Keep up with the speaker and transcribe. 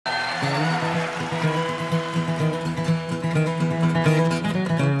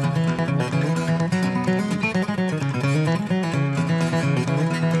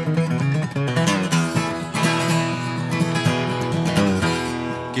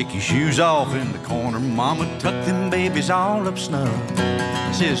Kick your shoes off in the corner, mama, tuck them babies all up snug.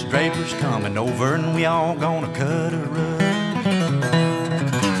 Sis Draper's coming over and we all gonna cut a rug.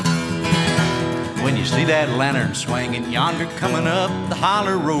 When you see that lantern swinging yonder coming up the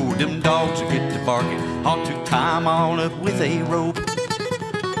holler road, them dogs will get to barking, ought to tie 'em all up with a rope.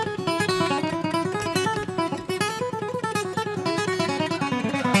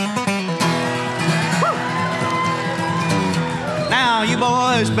 Now you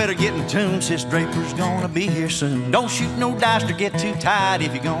boys better get in tune, Sis Draper's gonna be here soon. Don't shoot no dice or get too tight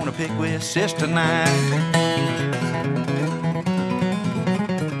if you're gonna pick with Sis tonight.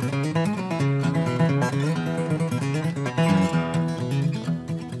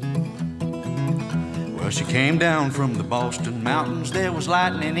 Well, she came down from the Boston mountains, there was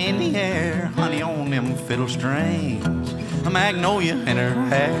lightning in the air, honey on them fiddle strings, a magnolia in her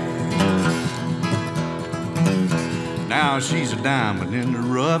hair. Now she's a diamond in the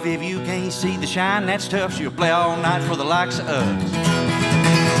rough. If you can't see the shine, that's tough. She'll play all night for the likes of us.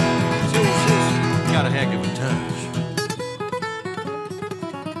 Sis got a heck of a touch.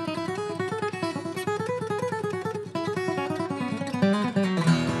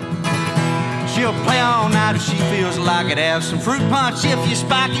 She'll play all night if she feels like it. Have some fruit punch if you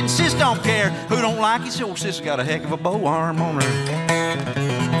spike it. Sis don't care who don't like it. So sis got a heck of a bow arm on her.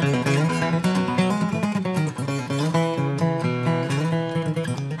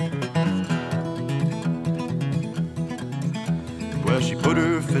 Well, she put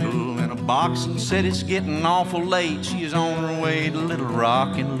her fiddle in a box and said it's getting awful late. She is on her way to Little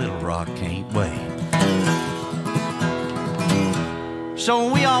Rock, and Little Rock can't wait. So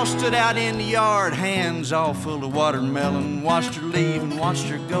we all stood out in the yard, hands all full of watermelon, watched her leave and watched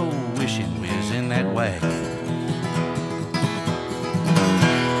her go, wishing we was in that wagon.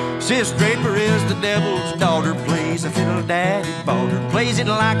 Sis Draper is the devil's daughter, plays the fiddle daddy bought her, plays it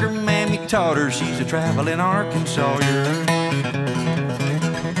like her mammy taught her. She's a traveling Arkansas.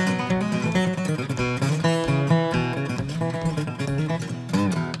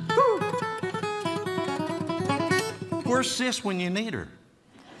 Where's Sis when you need her?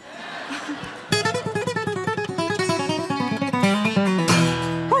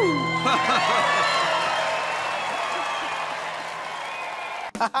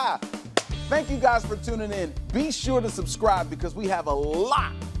 Thank you guys for tuning in. Be sure to subscribe because we have a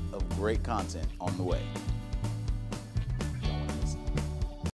lot of great content on the way.